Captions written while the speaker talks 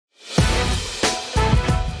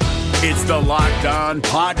It's the Locked On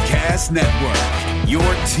Podcast Network, your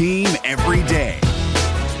team every day.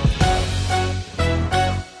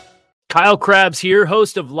 Kyle Krabs here,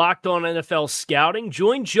 host of Locked On NFL Scouting.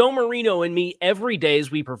 Join Joe Marino and me every day as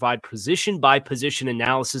we provide position-by-position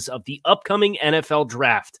analysis of the upcoming NFL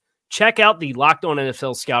Draft. Check out the Locked On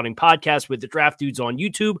NFL Scouting podcast with the Draft Dudes on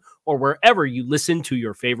YouTube or wherever you listen to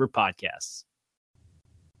your favorite podcasts.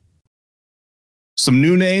 Some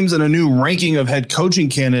new names and a new ranking of head coaching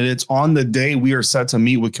candidates on the day we are set to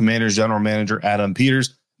meet with Commanders General Manager Adam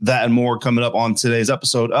Peters. That and more coming up on today's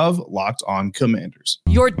episode of Locked On Commanders.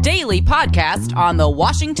 Your daily podcast on the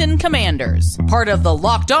Washington Commanders. Part of the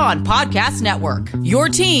Locked On Podcast Network. Your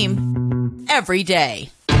team every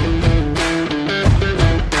day.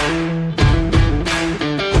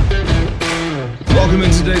 Welcome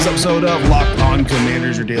into today's episode of Locked On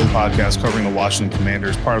Commanders, your daily podcast covering the Washington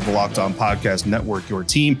Commanders, part of the Locked On Podcast Network, your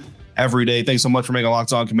team every day. Thanks so much for making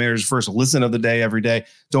Locked On Commanders first listen of the day every day.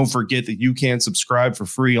 Don't forget that you can subscribe for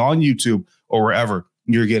free on YouTube or wherever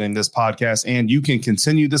you're getting this podcast, and you can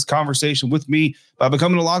continue this conversation with me by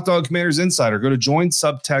becoming a Locked On Commanders insider. Go to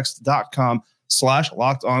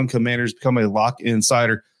joinsubtext.com/Locked On Commanders, become a Lock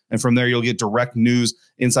Insider, and from there you'll get direct news,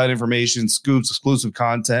 inside information, scoops, exclusive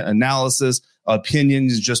content, analysis,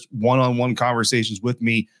 opinions, just one-on-one conversations with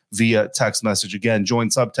me via text message. Again, join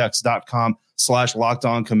subtext.com/Locked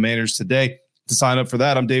On Commanders today to sign up for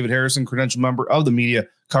that. I'm David Harrison, credential member of the media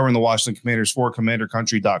covering the Washington Commanders for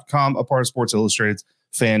CommanderCountry.com, a part of Sports Illustrated's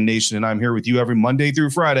Fan Nation. And I'm here with you every Monday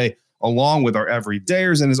through Friday, along with our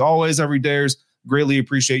everydayers. And as always, everydayers, greatly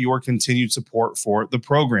appreciate your continued support for the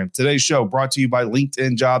program. Today's show brought to you by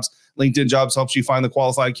LinkedIn Jobs. LinkedIn Jobs helps you find the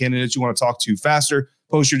qualified candidates you want to talk to faster.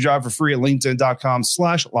 Post your job for free at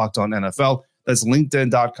linkedin.com/LockedOnNFL. That's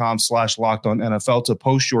linkedin.com/LockedOnNFL to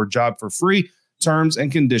post your job for free. Terms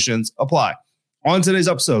and conditions apply. On today's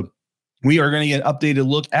episode, we are going to get an updated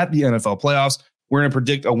look at the NFL playoffs. We're going to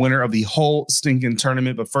predict a winner of the whole stinking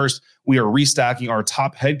tournament. But first, we are restacking our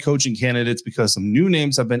top head coaching candidates because some new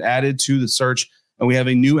names have been added to the search. And we have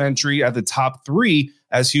a new entry at the top three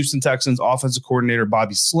as Houston Texans offensive coordinator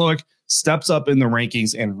Bobby Slowik steps up in the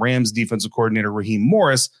rankings and Rams defensive coordinator Raheem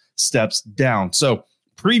Morris steps down. So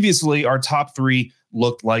previously, our top three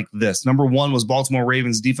looked like this. Number one was Baltimore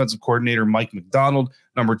Ravens defensive coordinator Mike Macdonald.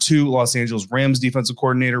 Number two, Los Angeles Rams defensive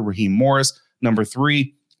coordinator Raheem Morris. Number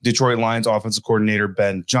three, Detroit Lions offensive coordinator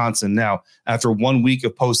Ben Johnson. Now, after 1 week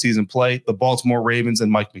of postseason play, the Baltimore Ravens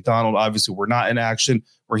and Mike Macdonald obviously were not in action.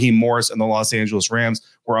 Raheem Morris and the Los Angeles Rams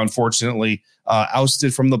were unfortunately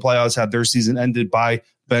ousted from the playoffs, had their season ended by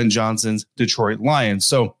Ben Johnson's Detroit Lions.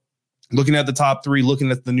 So looking at the top three, looking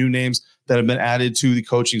at the new names that have been added to the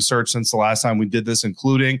coaching search since the last time we did this,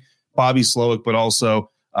 including Bobby Slowik, but also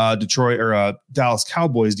Dallas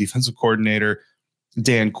Cowboys defensive coordinator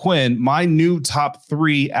Dan Quinn. My new top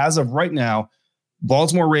three as of right now,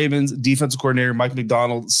 Baltimore Ravens defensive coordinator Mike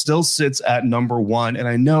Macdonald still sits at number one. And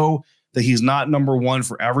I know that he's not number one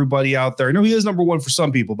for everybody out there. I know he is number one for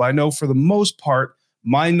some people, but I know for the most part,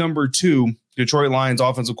 my number two, Detroit Lions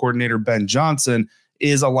offensive coordinator Ben Johnson,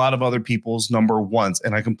 is a lot of other people's number ones.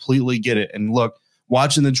 And I completely get it. And look,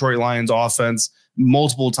 watching the Detroit Lions offense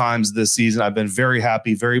multiple times this season, I've been very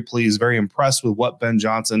happy, very pleased, very impressed with what Ben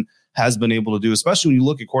Johnson has been able to do, especially when you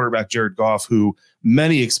look at quarterback Jared Goff, who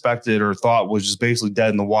many expected or thought was just basically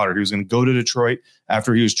dead in the water. He was going to go to Detroit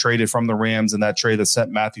after he was traded from the Rams, and that trade that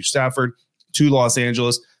sent Matthew Stafford to Los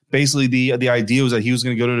Angeles. Basically, the idea was that he was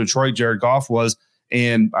going to go to Detroit, Jared Goff was,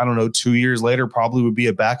 and I don't know, 2 years later, probably would be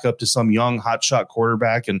a backup to some young hotshot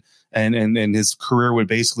quarterback, and his career would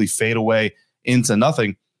basically fade away into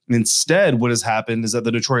nothing. Instead, what has happened is that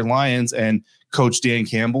the Detroit Lions and Coach Dan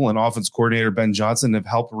Campbell and offense coordinator Ben Johnson have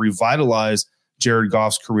helped revitalize Jared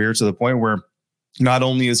Goff's career to the point where not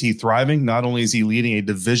only is he thriving, not only is he leading a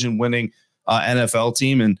division-winning NFL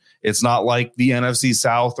team, and it's not like the NFC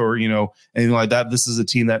South or anything like that. This is a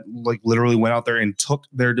team that literally went out there and took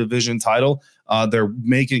their division title. They're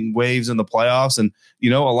making waves in the playoffs, and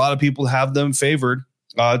a lot of people have them favored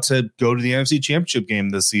to go to the NFC Championship game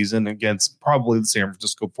this season against probably the San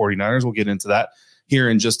Francisco 49ers. We'll get into that here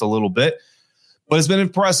in just a little bit. But it's been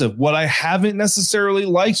impressive. What I haven't necessarily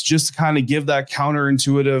liked, just to kind of give that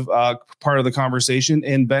counterintuitive part of the conversation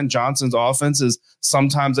in Ben Johnson's offense, is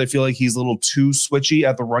sometimes I feel like he's a little too switchy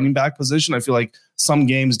at the running back position. I feel like some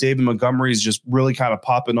games David Montgomery is just really kind of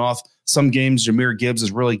popping off. Some games Jahmyr Gibbs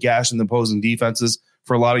is really gashing the opposing defenses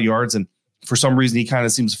for a lot of yards. And for some reason, he kind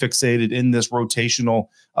of seems fixated in this rotational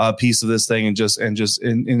piece of this thing and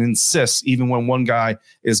insists, even when one guy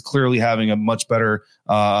is clearly having a much better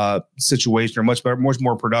situation or much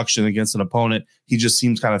more production against an opponent, he just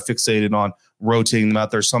seems kind of fixated on rotating them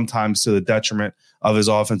out there, sometimes to the detriment of his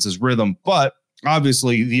offense's rhythm. But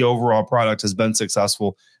obviously, the overall product has been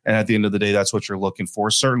successful, and at the end of the day, that's what you're looking for.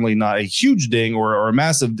 Certainly not a huge ding or a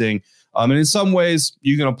massive ding. And in some ways,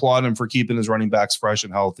 you can applaud him for keeping his running backs fresh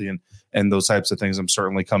and healthy, and those types of things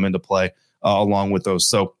certainly come into play along with those.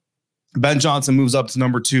 So Ben Johnson moves up to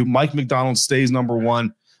number 2. Mike Macdonald stays number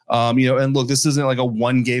 1. And look, this isn't like a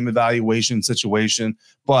one-game evaluation situation,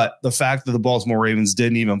 but the fact that the Baltimore Ravens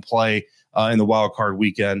didn't even play in the wild card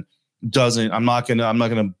weekend I'm not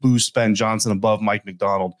gonna boost Ben Johnson above Mike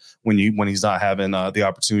Macdonald when he's not having the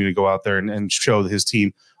opportunity to go out there and show his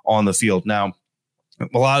team on the field. Now,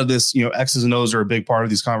 a lot of this, X's and O's are a big part of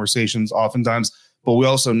these conversations oftentimes, but we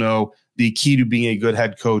also know the key to being a good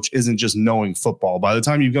head coach isn't just knowing football. By the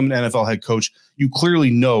time you become an NFL head coach, you clearly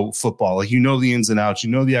know football. Like, the ins and outs,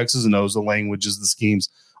 the X's and O's, the languages, the schemes,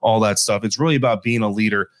 all that stuff. It's really about being a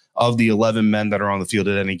leader of the 11 men that are on the field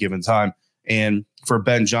at any given time. And for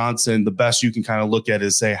Ben Johnson, the best you can kind of look at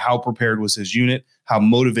is say, how prepared was his unit? How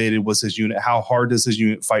motivated was his unit? How hard does his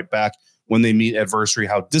unit fight back when they meet adversity?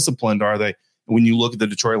 How disciplined are they? When you look at the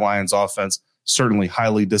Detroit Lions offense, certainly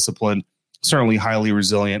highly disciplined, certainly highly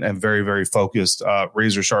resilient, and very, very focused,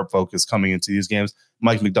 razor sharp focus coming into these games.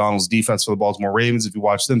 Mike Macdonald's defense for the Baltimore Ravens, if you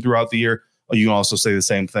watch them throughout the year, you can also say the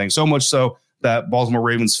same thing. So much so that Baltimore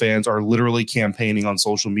Ravens fans are literally campaigning on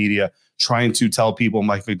social media, trying to tell people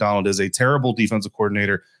Mike Macdonald is a terrible defensive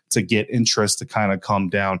coordinator to get interest to kind of come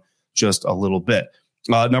down just a little bit.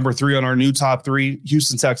 Number 3 on our new top 3,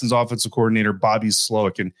 Houston Texans offensive coordinator Bobby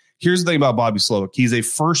Slowik. And here's the thing about Bobby Slowik. He's a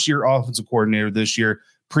first-year offensive coordinator this year,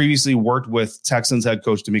 previously worked with Texans head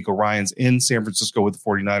coach DeMeco Ryans in San Francisco with the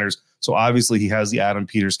 49ers. So obviously he has the Adam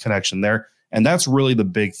Peters connection there. And that's really the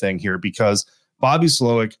big thing here, because Bobby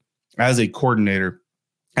Slowik, as a coordinator,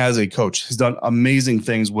 as a coach, has done amazing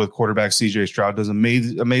things with quarterback C.J. Stroud, does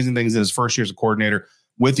amazing things in his first year as a coordinator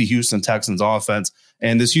with the Houston Texans offense.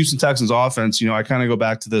 And this Houston Texans offense, I kind of go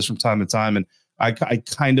back to this from time to time, and I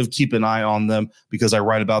kind of keep an eye on them because I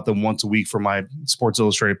write about them once a week for my Sports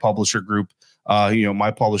Illustrated publisher group.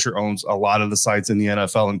 My publisher owns a lot of the sites in the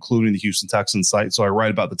NFL, including the Houston Texans site. So I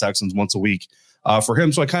write about the Texans once a week for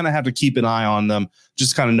him. So I kind of have to keep an eye on them,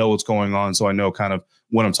 just kind of know what's going on. So I know kind of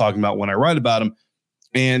what I'm talking about when I write about them.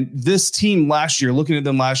 And this team last year, looking at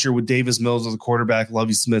them last year with Davis Mills as a quarterback,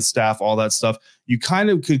 Lovie Smith staff, all that stuff, you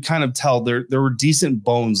could tell there were decent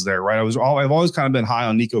bones there, right? I've always kind of been high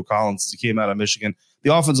on Nico Collins as he came out of Michigan.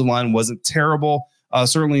 The offensive line wasn't terrible.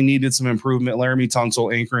 Certainly needed some improvement. Laramie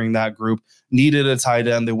Tunsil anchoring that group, needed a tight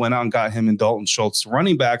end. They went out and got him and Dalton Schultz.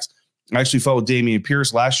 Running backs, I actually felt Dameon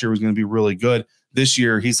Pierce last year was going to be really good. This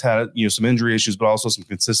year, he's had some injury issues, but also some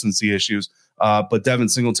consistency issues. But Devin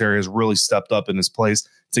Singletary has really stepped up in his place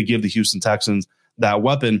to give the Houston Texans that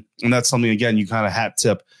weapon. And that's something, again, you kind of hat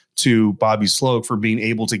tip to Bobby Slowik for being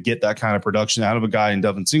able to get that kind of production out of a guy in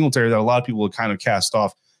Devin Singletary that a lot of people have kind of cast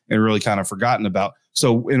off and really kind of forgotten about.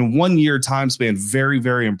 So in 1 year time span, very,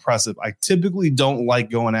 very impressive. I typically don't like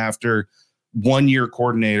going after 1 year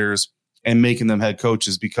coordinators and making them head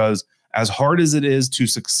coaches, because as hard as it is to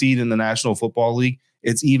succeed in the National Football League,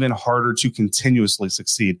 it's even harder to continuously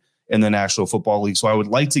succeed in the National Football League. So I would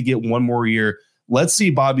like to get 1 more year. Let's see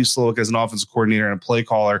Bobby Slowik as an offensive coordinator and a play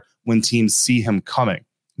caller when teams see him coming.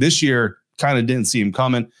 This year, kind of didn't see him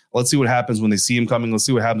coming. Let's see what happens when they see him coming. Let's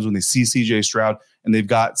see what happens when they see C.J. Stroud and they've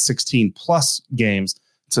got 16 plus games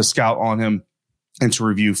to scout on him and to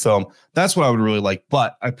review film. That's what I would really like.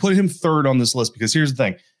 But I put him 3rd on this list because here's the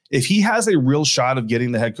thing. If he has a real shot of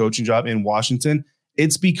getting the head coaching job in Washington,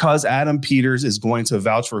 it's because Adam Peters is going to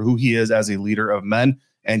vouch for who he is as a leader of men.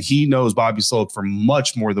 And he knows Bobby Slowik for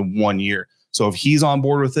much more than 1 year. So if he's on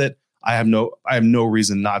board with it, I have no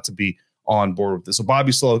reason not to be on board with this. So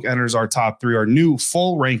Bobby Slowik enters our top 3, our new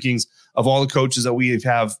full rankings of all the coaches that we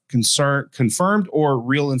have confirmed or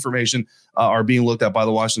real information are being looked at by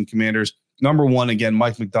the Washington Commanders. Number 1, again,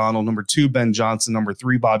 Mike Macdonald. Number 2, Ben Johnson. Number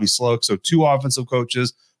 3, Bobby Slowik. So 2 offensive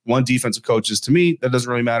coaches, 1 defensive coaches. To me, that doesn't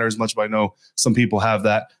really matter as much, but I know some people have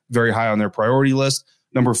that very high on their priority list.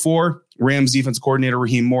 Number 4, Rams defense coordinator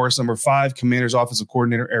Raheem Morris. Number 5, Commanders offensive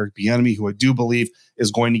coordinator Eric Bieniemy, who I do believe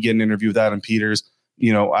is going to get an interview with Adam Peters.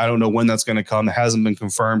 I don't know when that's going to come. It hasn't been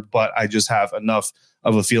confirmed, but I just have enough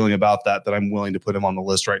of a feeling about that I'm willing to put him on the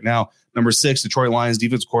list right now. Number 6, Detroit Lions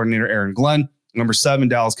defense coordinator Aaron Glenn. Number 7,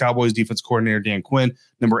 Dallas Cowboys defense coordinator Dan Quinn.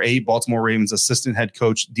 Number 8, Baltimore Ravens assistant head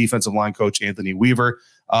coach, defensive line coach Anthony Weaver.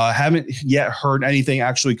 Haven't yet heard anything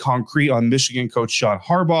actually concrete on Michigan coach John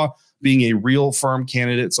Harbaugh being a real firm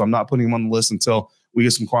candidate, so I'm not putting him on the list until we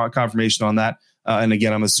get some confirmation on that. And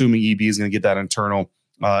again, I'm assuming EB is going to get that internal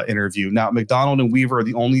interview. Now, Macdonald and Weaver are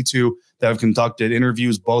the only two that have conducted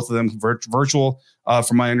interviews, both of them virtual.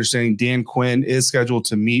 From my understanding, Dan Quinn is scheduled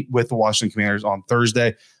to meet with the Washington Commanders on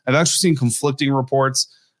Thursday. I've actually seen conflicting reports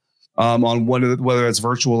on whether it's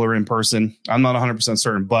virtual or in person. I'm not 100%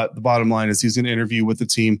 certain, but the bottom line is he's going to interview with the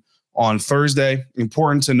team on Thursday.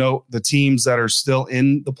 Important to note, the teams that are still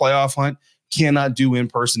in the playoff hunt cannot do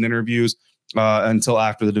in-person interviews until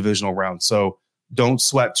after the divisional round. So don't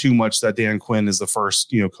sweat too much that Dan Quinn is the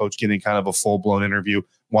first, coach getting kind of a full-blown interview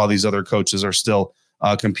while these other coaches are still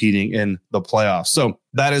competing in the playoffs. So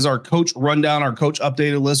that is our coach rundown, our coach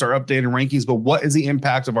updated list, our updated rankings. But what is the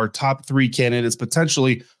impact of our top 3 candidates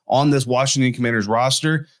potentially on this Washington Commanders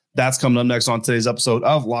roster? That's coming up next on today's episode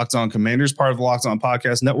of Locked On Commanders, part of the Locked On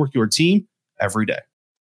Podcast Network, your team every day.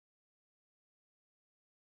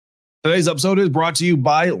 Today's episode is brought to you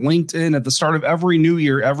by LinkedIn. At the start of every new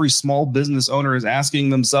year, every small business owner is asking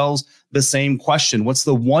themselves the same question. What's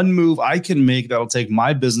the one move I can make that'll take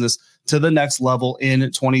my business to the next level in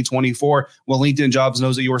 2024? Well, LinkedIn Jobs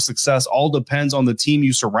knows that your success all depends on the team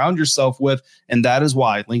you surround yourself with. And that is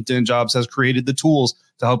why LinkedIn Jobs has created the tools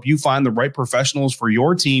to help you find the right professionals for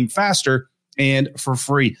your team faster and for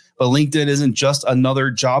free. But LinkedIn isn't just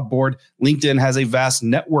another job board. LinkedIn has a vast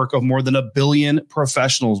network of more than 1 billion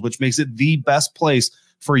professionals, which makes it the best place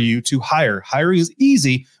for you to hire. Hiring is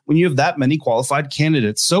easy when you have that many qualified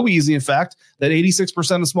candidates. So easy, in fact, that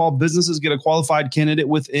 86% of small businesses get a qualified candidate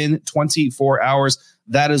within 24 hours.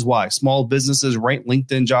 That is why small businesses rank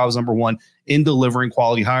LinkedIn Jobs number 1 in delivering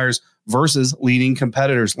quality hires versus leading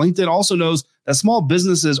competitors. LinkedIn also knows that small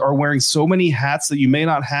businesses are wearing so many hats that you may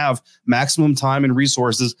not have maximum time and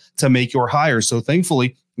resources to make your hires. So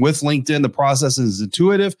thankfully, with LinkedIn, the process is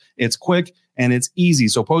intuitive, it's quick, and it's easy.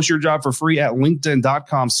 So post your job for free at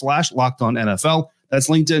linkedin.com/LockedOnNFL. That's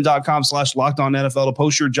linkedin.com/LockedOnNFL to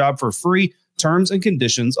post your job for free. Terms and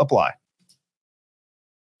conditions apply.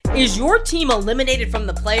 Is your team eliminated from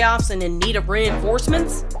the playoffs and in need of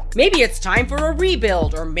reinforcements? Maybe it's time for a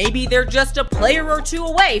rebuild, or maybe they're just a player or two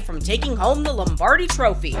away from taking home the Lombardi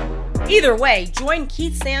Trophy. Either way, join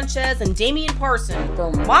Keith Sanchez and Damian Parson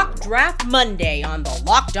for Mock Draft Monday on the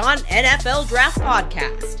Locked On NFL Draft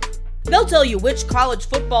Podcast. They'll tell you which college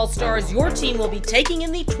football stars your team will be taking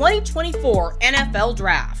in the 2024 NFL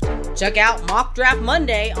Draft. Check out Mock Draft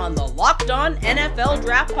Monday on the Locked On NFL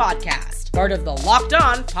Draft Podcast, part of the Locked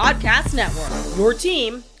On Podcast Network, your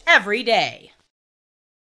team every day.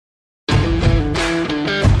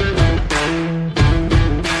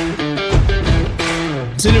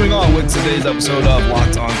 Continuing on with today's episode of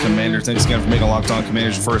Locked On Commanders. Thanks again for making Locked On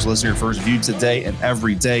Commanders your first listener, your first view today and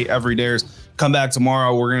every day. Every dayers. Come back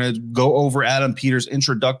tomorrow. We're going to go over Adam Peters'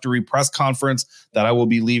 introductory press conference that I will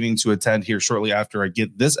be leaving to attend here shortly after I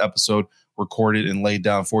get this episode recorded and laid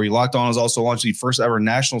down for you. Locked On has also launched the first ever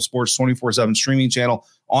national sports 24/7 streaming channel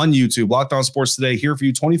on YouTube. Locked On Sports Today, here for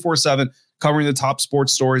you 24/7, covering the top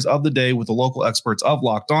sports stories of the day with the local experts of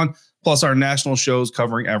Locked On, plus our national shows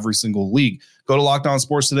covering every single league. Go to Locked On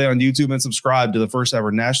Sports Today on YouTube and subscribe to the first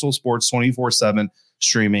ever national sports 24/7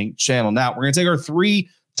 streaming channel. Now, we're going to take our 3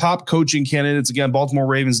 top coaching candidates. Again, Baltimore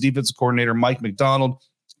Ravens defensive coordinator Mike Macdonald,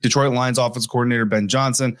 Detroit Lions offensive coordinator Ben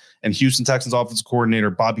Johnson, and Houston Texans offensive coordinator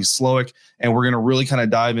Bobby Slowik. And we're going to really kind of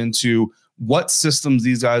dive into what systems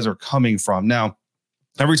these guys are coming from. Now,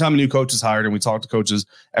 every time a new coach is hired, and we talk to coaches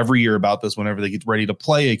every year about this whenever they get ready to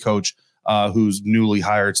play a coach who's newly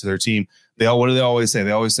hired to their team, what do they always say?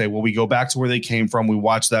 They always say, well, we go back to where they came from. We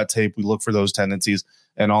watch that tape. We look for those tendencies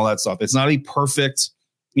and all that stuff. It's not a perfect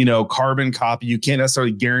carbon copy. You can't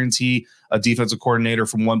necessarily guarantee a defensive coordinator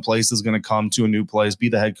from one place is going to come to a new place, be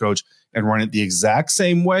the head coach, and run it the exact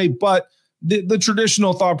same way. But the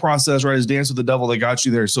traditional thought process, right, is dance with the devil that got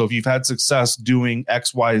you there. So if you've had success doing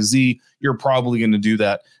X, Y, Z, you're probably going to do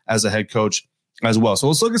that as a head coach as well. So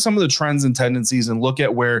let's look at some of the trends and tendencies and look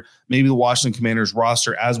at where maybe the Washington Commanders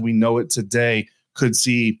roster as we know it today could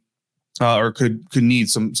see or could need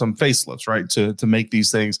some facelifts, right, to make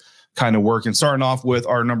these things kind of work. And starting off with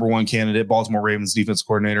our number 1 candidate, Baltimore Ravens defense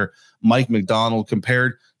coordinator Mike Macdonald,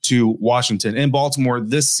 compared to Washington. In Baltimore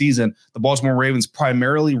this season, the Baltimore Ravens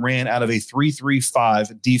primarily ran out of a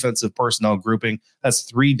 3-3-5 defensive personnel grouping. That's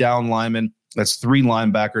 3 down linemen, that's 3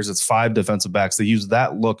 linebackers, that's 5 defensive backs. They use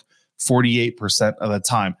that look 48% of the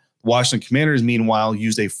time. Washington Commanders, meanwhile,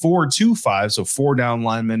 used a 4-2-5, so 4 down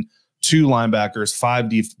linemen, 2 linebackers, 5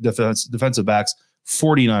 defensive backs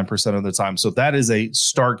 49% of the time. So that is a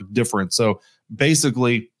stark difference. So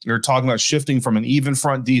basically, you're talking about shifting from an even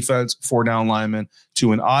front defense, 4 down linemen,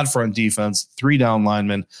 to an odd front defense, 3 down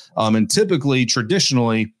linemen. And typically,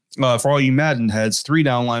 traditionally, for all you Madden heads, 3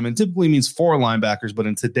 down linemen typically means 4 linebackers. But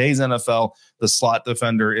in today's NFL, the slot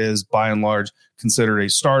defender is by and large considered a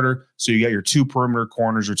starter. So you get your 2 perimeter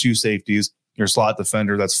corners or 2 safeties, your slot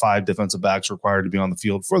defender, that's 5 defensive backs required to be on the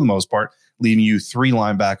field for the most part, leaving you 3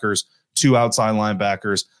 linebackers, 2 outside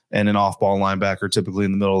linebackers, and an off-ball linebacker typically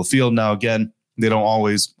in the middle of the field. Now, again, they don't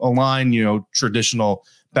always align, traditional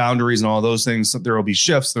boundaries and all those things. There will be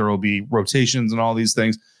shifts, there will be rotations and all these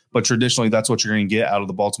things. But traditionally, that's what you're going to get out of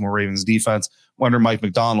the Baltimore Ravens defense under Mike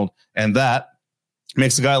Macdonald. And that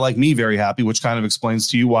makes a guy like me very happy, which kind of explains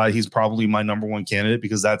to you why he's probably my number 1 candidate,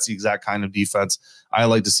 because that's the exact kind of defense I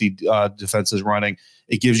like to see defenses running.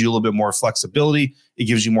 It gives you a little bit more flexibility. It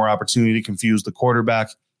gives you more opportunity to confuse the quarterback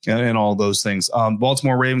and all those things.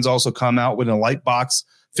 Baltimore Ravens also come out with a light box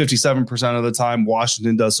 57% of the time.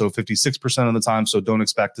 Washington does so 56% of the time. So don't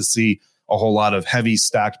expect to see a whole lot of heavy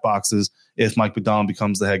stacked boxes if Mike Macdonald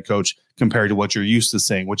becomes the head coach compared to what you're used to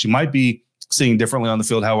seeing. What you might be seeing differently on the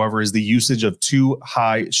field, however, is the usage of 2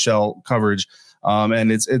 high shell coverage.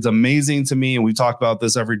 And it's amazing to me, and we talk about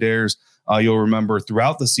this every day. You'll remember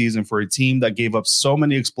throughout the season, for a team that gave up so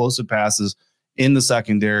many explosive passes in the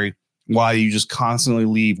secondary, why you just constantly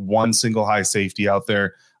leave 1 single high safety out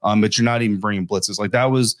there, but you're not even bringing blitzes. Like,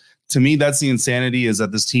 that was, to me, that's the insanity, is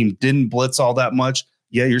that this team didn't blitz all that much.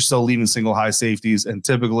 Yeah, you're still leaving single high safeties, and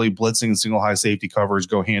typically blitzing and single high safety coverage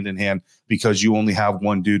go hand in hand because you only have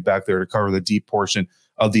 1 dude back there to cover the deep portion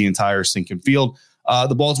of the entire sinking field.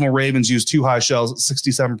 The Baltimore Ravens use 2 high shells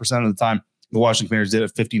 67% of the time. The Washington Commanders did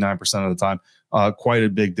it 59% of the time. Quite a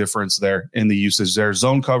big difference there in the usage there.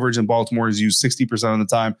 Zone coverage in Baltimore is used 60% of the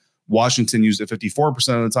time. Washington used it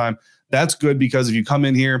 54% of the time. That's good, because if you come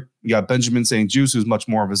in here, you got Benjamin St. Juste, who's much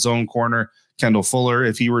more of a zone corner. Kendall Fuller,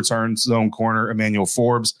 if he returns, zone corner. Emmanuel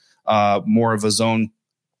Forbes, more of a zone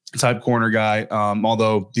type corner guy.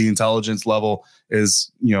 Although the intelligence level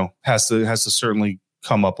is, has to certainly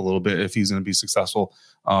come up a little bit if he's going to be successful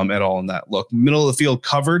at all in that look. Middle of the field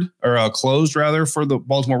covered, or closed rather, for the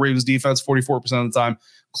Baltimore Ravens defense, 44% of the time.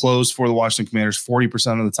 Closed for the Washington Commanders,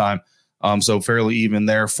 40% of the time. So fairly even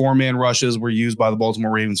there. 4-man rushes were used by the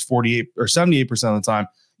Baltimore Ravens 48 or 78% of the time,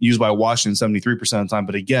 used by Washington 73% of the time.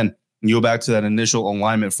 But again, you go back to that initial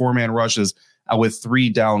alignment. 4-man rushes with 3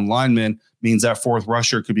 down linemen means that 4th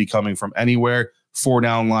rusher could be coming from anywhere. 4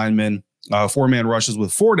 down linemen, 4-man rushes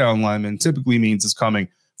with 4 down linemen typically means it's coming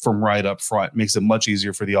from right up front. Makes it much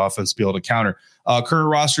easier for the offense to be able to counter. Current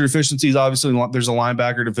roster deficiencies, obviously, there's a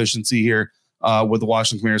linebacker deficiency here. With the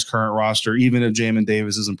Washington Commanders' current roster, even if Jamin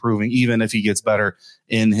Davis is improving, even if he gets better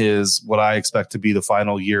in his, what I expect to be the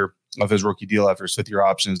final year of his rookie deal after his 5th-year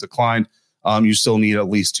option is declined, you still need at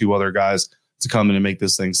least 2 other guys to come in and make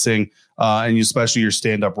this thing sing. And especially your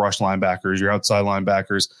stand-up rush linebackers, your outside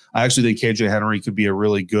linebackers. I actually think KJ Henry could be a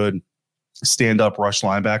really good stand-up rush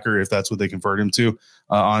linebacker if that's what they convert him to.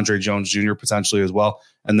 Andre Jones Jr. potentially as well.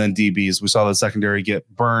 And then DBs. We saw the secondary get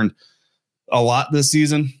burned a lot this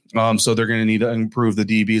season. So they're going to need to improve the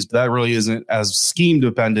DBs, but that really isn't as scheme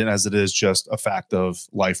dependent as it is just a fact of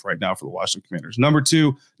life right now for the Washington Commanders. Number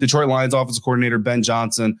 2, Detroit Lions offensive coordinator Ben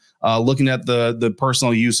Johnson, looking at the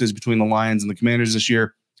personal usage between the Lions and the Commanders this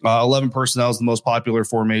year. 11 personnel is the most popular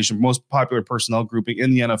formation, most popular personnel grouping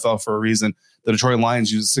in the NFL for a reason. The Detroit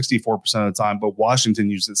Lions use it 64% of the time, but Washington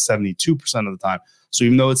uses it 72% of the time. So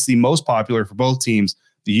even though it's the most popular for both teams,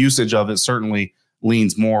 the usage of it certainly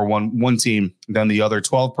leans more one team than the other.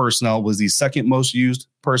 12 personnel was the second most used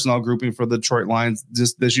personnel grouping for the Detroit Lions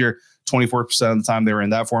this year. 24% of the time they were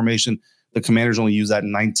in that formation. The Commanders only use that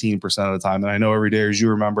 19% of the time. And I know every day, as you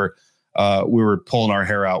remember, we were pulling our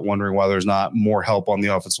hair out wondering why there's not more help on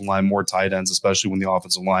the offensive line, more tight ends, especially when the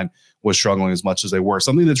offensive line was struggling as much as they were.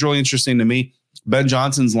 Something that's really interesting to me, Ben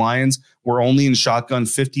Johnson's Lions were only in shotgun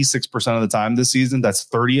 56% of the time this season. That's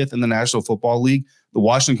 30th in the National Football League. The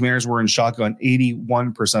Washington Commanders were in shotgun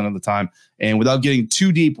 81% of the time. And without getting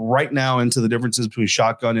too deep right now into the differences between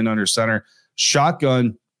shotgun and under center,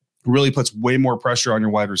 shotgun really puts way more pressure on your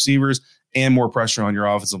wide receivers and more pressure on your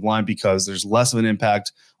offensive line because there's less of an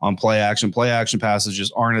impact on play action. Play action passes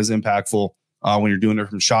just aren't as impactful when you're doing it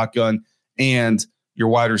from shotgun. And your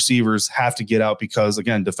wide receivers have to get out because,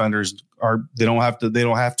 again, defenders they don't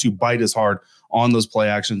have to bite as hard on those play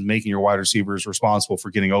actions, making your wide receivers responsible for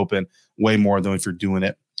getting open way more than if you're doing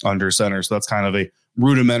it under center. So that's kind of a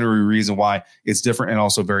rudimentary reason why it's different and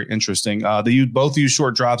also very interesting. They both use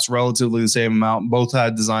short drops relatively the same amount. Both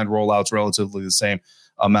had designed rollouts relatively the same.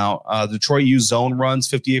 amount. Detroit used zone runs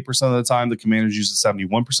 58% of the time. The Commanders used it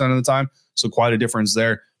 71% of the time. So quite a difference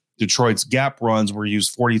there. Detroit's gap runs were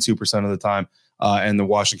used 42% of the time, and the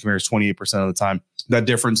Washington Commanders 28% of the time. That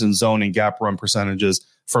difference in zone and gap run percentages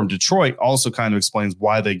from Detroit also kind of explains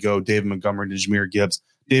why they go David Montgomery to Jahmyr Gibbs.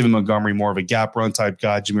 David Montgomery, more of a gap run type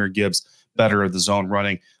guy. Jahmyr Gibbs, better at the zone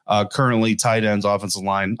running. Currently, tight ends, offensive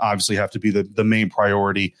line obviously have to be the main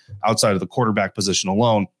priority outside of the quarterback position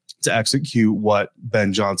alone to execute what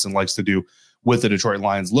Ben Johnson likes to do with the Detroit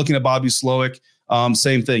Lions. Looking at Bobby Slowik,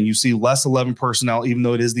 same thing. You see less 11 personnel, even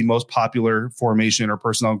though it is the most popular formation or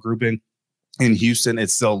personnel grouping. In Houston,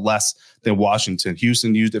 it's still less than Washington.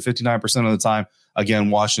 Houston used it 59% of the time. Again,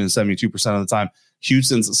 Washington 72% of the time.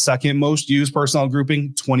 Houston's second most used personnel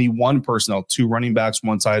grouping, 21 personnel, 2 running backs,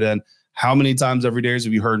 1 tight end. How many times every day have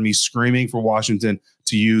you heard me screaming for Washington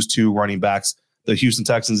to use 2 running backs? The Houston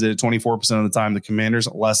Texans did it 24% of the time. The Commanders,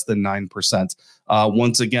 less than 9%.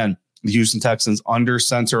 Once again, the Houston Texans under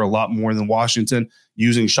center a lot more than Washington,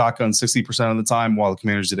 using shotgun 60% of the time, while the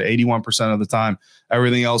Commanders did it 81% of the time.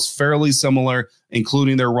 Everything else fairly similar,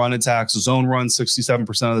 including their run attacks. Zone runs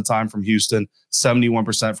 67% of the time from Houston,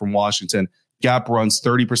 71% from Washington. Gap runs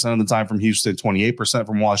 30% of the time from Houston, 28%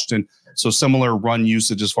 from Washington. So similar run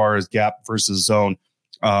usage as far as gap versus zone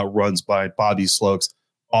runs by Bobby Slowik's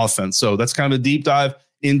offense. So that's kind of a deep dive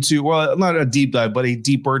into, well, not a deep dive, but a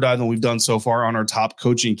deeper dive than we've done so far on our top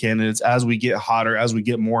coaching candidates as we get hotter, as we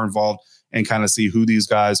get more involved and kind of see who these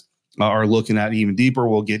guys are looking at even deeper.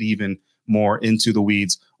 We'll get even more into the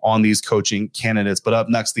weeds on these coaching candidates. But up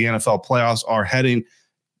next, the NFL playoffs are heading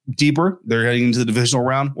deeper. They're heading into the divisional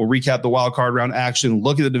round. We'll recap the wild card round action,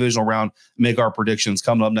 look at the divisional round, make our predictions.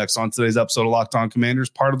 Coming up next on today's episode of Locked On Commanders,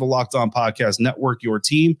 part of the Locked On Podcast Network, your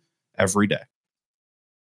team every day.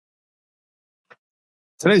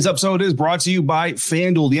 Today's episode is brought to you by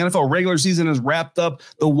FanDuel. The NFL regular season is wrapped up.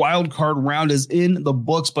 The wild card round is in the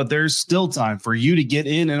books, but there's still time for you to get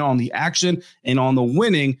in and on the action and on the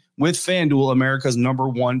winning with FanDuel, America's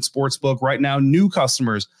 #1 sportsbook. Right now, new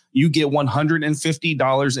customers, you get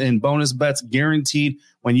 $150 in bonus bets guaranteed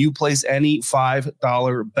when you place any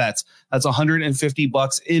 $5 bets. That's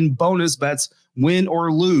 $150 in bonus bets, win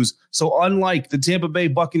or lose. So unlike the Tampa Bay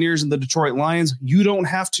Buccaneers and the Detroit Lions, you don't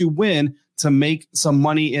have to win to make some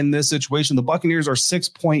money in this situation. The Buccaneers are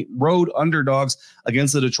 6-point road underdogs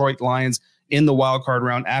against the Detroit Lions in the wild card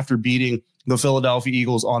round after beating the Philadelphia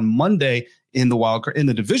Eagles on Monday in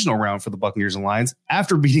the divisional round for the Buccaneers and Lions,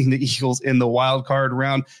 after beating the Eagles in the wild card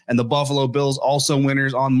round. And the Buffalo Bills, also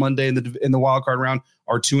winners on Monday in the wild card round,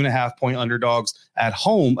 are 2.5-point underdogs at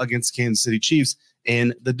home against Kansas City Chiefs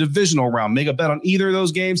in the divisional round. Make a bet on either of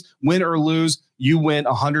those games, win or lose. You win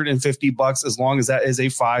 $150 as long as that is a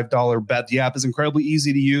 $5 bet. The app is incredibly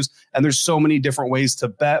easy to use, and there's so many different ways to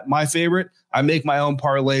bet. My favorite, I make my own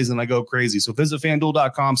parlays and I go crazy. So visit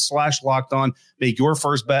FanDuel.com/lockedon. Make your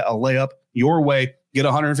first bet a layup your way. Get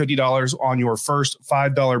 $150 on your first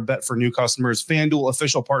 $5 bet for new customers. FanDuel,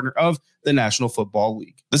 official partner of the National Football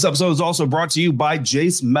League. This episode is also brought to you by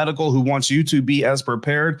Jace Medical, who wants you to be as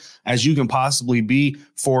prepared as you can possibly be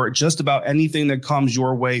for just about anything that comes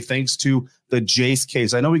your way, thanks to the Jace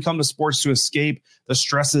case. I know we come to sports to escape the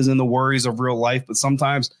stresses and the worries of real life, but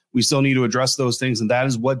sometimes we still need to address those things. And that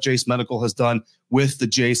is what Jace Medical has done with the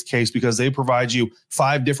Jace case, because they provide you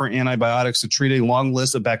 5 different antibiotics to treat a long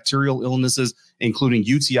list of bacterial illnesses, including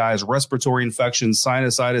UTIs, respiratory infections,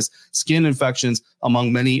 sinusitis, skin infections,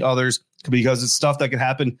 among many others, because it's stuff that can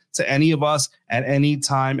happen to any of us at any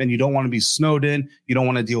time. And you don't want to be snowed in. You don't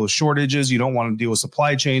want to deal with shortages. You don't want to deal with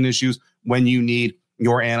supply chain issues when you need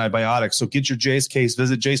your antibiotics. So get your Jace case.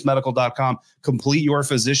 Visit jacemedical.com. Complete your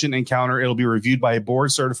physician encounter. It'll be reviewed by a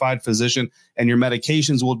board-certified physician, and your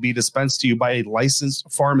medications will be dispensed to you by a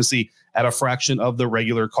licensed pharmacy at a fraction of the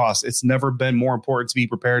regular cost. It's never been more important to be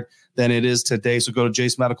prepared than it is today. So go to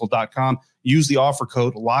jacemedical.com. Use the offer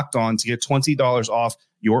code LOCKEDON to get $20 off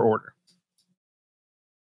your order.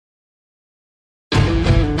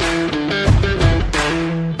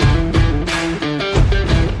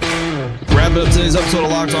 Wrapping up today's episode of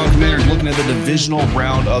Locked On Commanders, looking at the divisional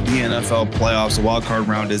round of the NFL playoffs. The wild card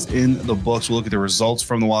round is in the books. We'll look at the results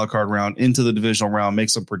from the wild card round into the divisional round, make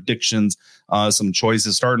some predictions, some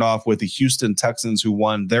choices. Starting off with the Houston Texans, who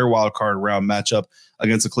won their wild card round matchup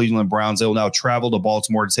against the Cleveland Browns. They will now travel to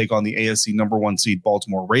Baltimore to take on the AFC #1 seed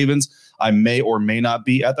Baltimore Ravens. I may or may not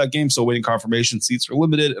be at that game, so waiting confirmation. Seats are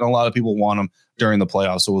limited, and a lot of people want them during the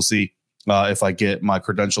playoffs. So we'll see if I get my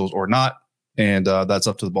credentials or not. And that's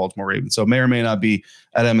up to the Baltimore Ravens. So may or may not be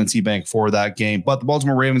at M&T Bank for that game. But the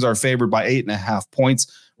Baltimore Ravens are favored by 8.5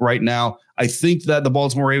 points right now. I think that the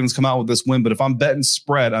Baltimore Ravens come out with this win, but if I'm betting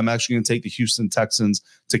spread, I'm actually going to take the Houston Texans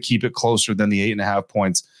to keep it closer than the 8.5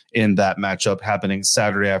 points in that matchup happening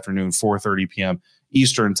Saturday afternoon, 4:30 p.m.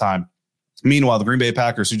 Eastern time. Meanwhile, the Green Bay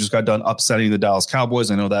Packers, who just got done upsetting the Dallas Cowboys,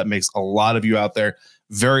 I know that makes a lot of you out there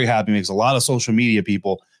very happy, makes a lot of social media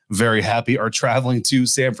people very happy, are traveling to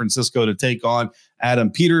San Francisco to take on Adam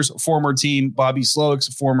Peters' former team, Bobby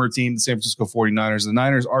Slowik's former team, the San Francisco 49ers. The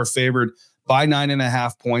Niners are favored by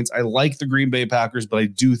 9.5 points. I like the Green Bay Packers, but I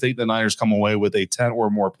do think the Niners come away with a 10 or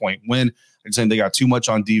more point win. I'm saying they got too much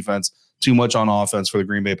on defense, too much on offense for the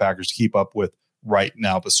Green Bay Packers to keep up with right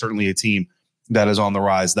now, but certainly a team that is on the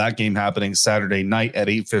rise. That game happening Saturday night at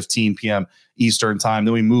 8:15 p.m. Eastern time.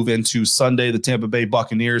 Then we move into Sunday. The Tampa Bay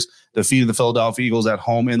Buccaneers defeated the Philadelphia Eagles at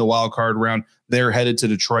home in the wild card round. They're headed to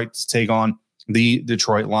Detroit to take on the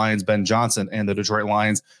Detroit Lions. Ben Johnson and the Detroit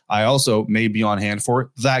Lions, I also may be on hand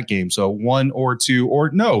for that game. So one or two or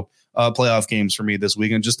no playoff games for me this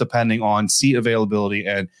weekend, just depending on seat availability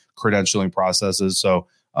and credentialing processes. So,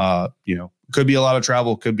 could be a lot of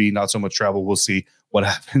travel, could be not so much travel. We'll see what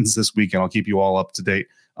happens this weekend. I'll keep you all up to date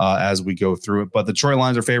as we go through it. But the Detroit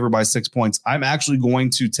Lions are favored by 6 points. I'm actually going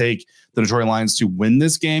to take the Detroit Lions to win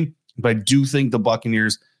this game, but I do think the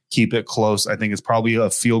Buccaneers keep it close. I think it's probably a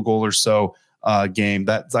field goal or so game.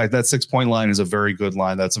 That 6 point line is a very good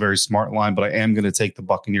line. That's a very smart line, but I am going to take the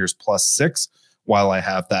Buccaneers +6 while I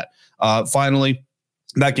have that. Finally,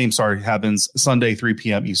 that game, happens Sunday, 3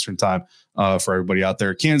 p.m. Eastern time for everybody out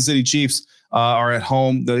there. Kansas City Chiefs are at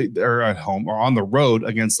home. They're on the road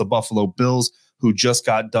against the Buffalo Bills, who just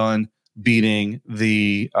got done beating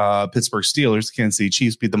the Pittsburgh Steelers. The Kansas City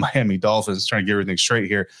Chiefs beat the Miami Dolphins. Trying to get everything straight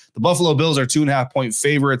here. The Buffalo Bills are 2.5 point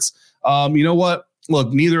favorites. You know what?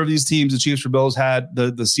 Look, neither of these teams, the Chiefs or Bills, had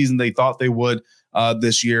the season they thought they would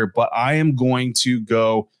this year, but I am going to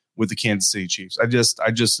go with the Kansas City Chiefs. I just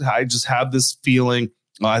have this feeling.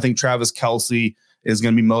 I think Travis Kelce is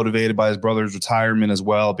going to be motivated by his brother's retirement as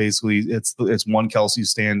well. Basically, it's one Kelce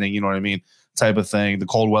standing, you know what I mean, type of thing. The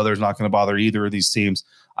cold weather is not going to bother either of these teams.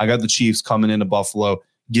 I got the Chiefs coming into Buffalo,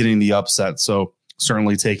 getting the upset, so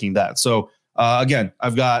certainly taking that. So again,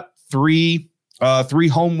 I've got three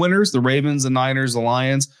home winners: the Ravens, the Niners, the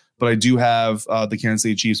Lions. But I do have the Kansas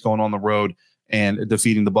City Chiefs going on the road and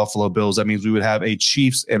defeating the Buffalo Bills. That means we would have a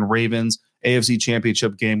Chiefs and Ravens AFC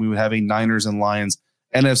Championship game. We would have a Niners and Lions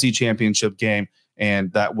NFC Championship game,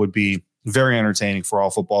 and that would be very entertaining for all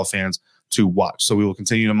football fans to watch. So we will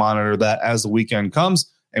continue to monitor that as the weekend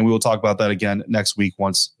comes, and we will talk about that again next week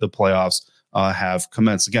once the playoffs have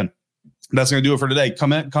commenced. Again, that's going to do it for today.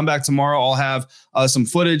 Come back tomorrow. I'll have some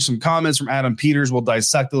footage, some comments from Adam Peters. We'll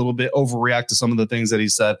dissect a little bit, overreact to some of the things that he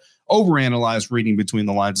said, overanalyze reading between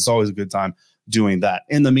the lines. It's always a good time doing that.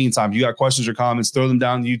 In the meantime, if you got questions or comments, throw them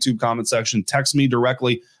down in the YouTube comment section. Text me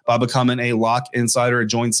directly by becoming a Lock Insider at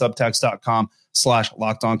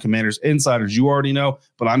joinsubtext.com/LockedOnCommanders. Insiders, you already know,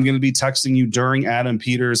 but I'm going to be texting you during Adam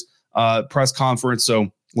Peters' press conference.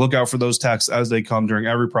 So look out for those texts as they come during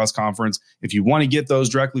every press conference. If you want to get those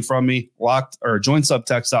directly from me,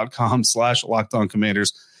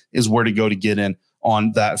 joinsubtext.com/LockedOnCommanders is where to go to get in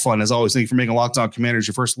on that fun. As always, thank you for making Locked On Commanders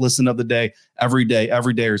your first listen of the day, every day.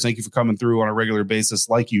 Thank you for coming through on a regular basis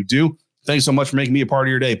like you do. Thanks so much for making me a part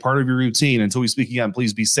of your day, part of your routine. Until we speak again,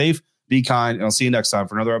 please be safe, be kind, and I'll see you next time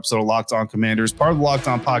for another episode of Locked On Commanders, part of the Locked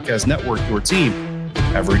On Podcast Network, your team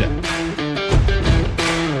every day.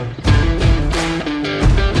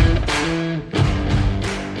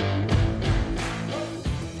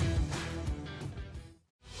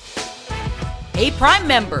 Hey, Prime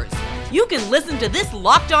members, you can listen to this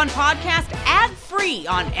Locked On podcast ad-free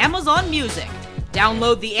on Amazon Music.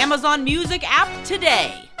 Download the Amazon Music app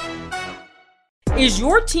today. Is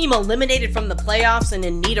your team eliminated from the playoffs and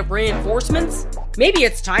in need of reinforcements? Maybe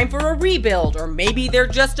it's time for a rebuild, or maybe they're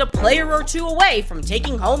just a player or two away from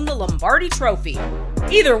taking home the Lombardi Trophy.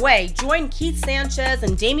 Either way, join Keith Sanchez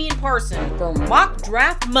and Damian Parson for Mock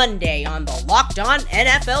Draft Monday on the Locked On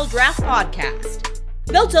NFL Draft Podcast.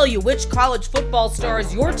 They'll tell you which college football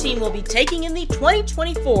stars your team will be taking in the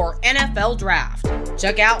 2024 NFL Draft.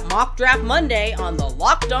 Check out Mock Draft Monday on the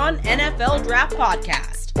Locked On NFL Draft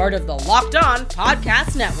Podcast, part of the Locked On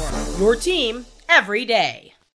Podcast Network, your team every day.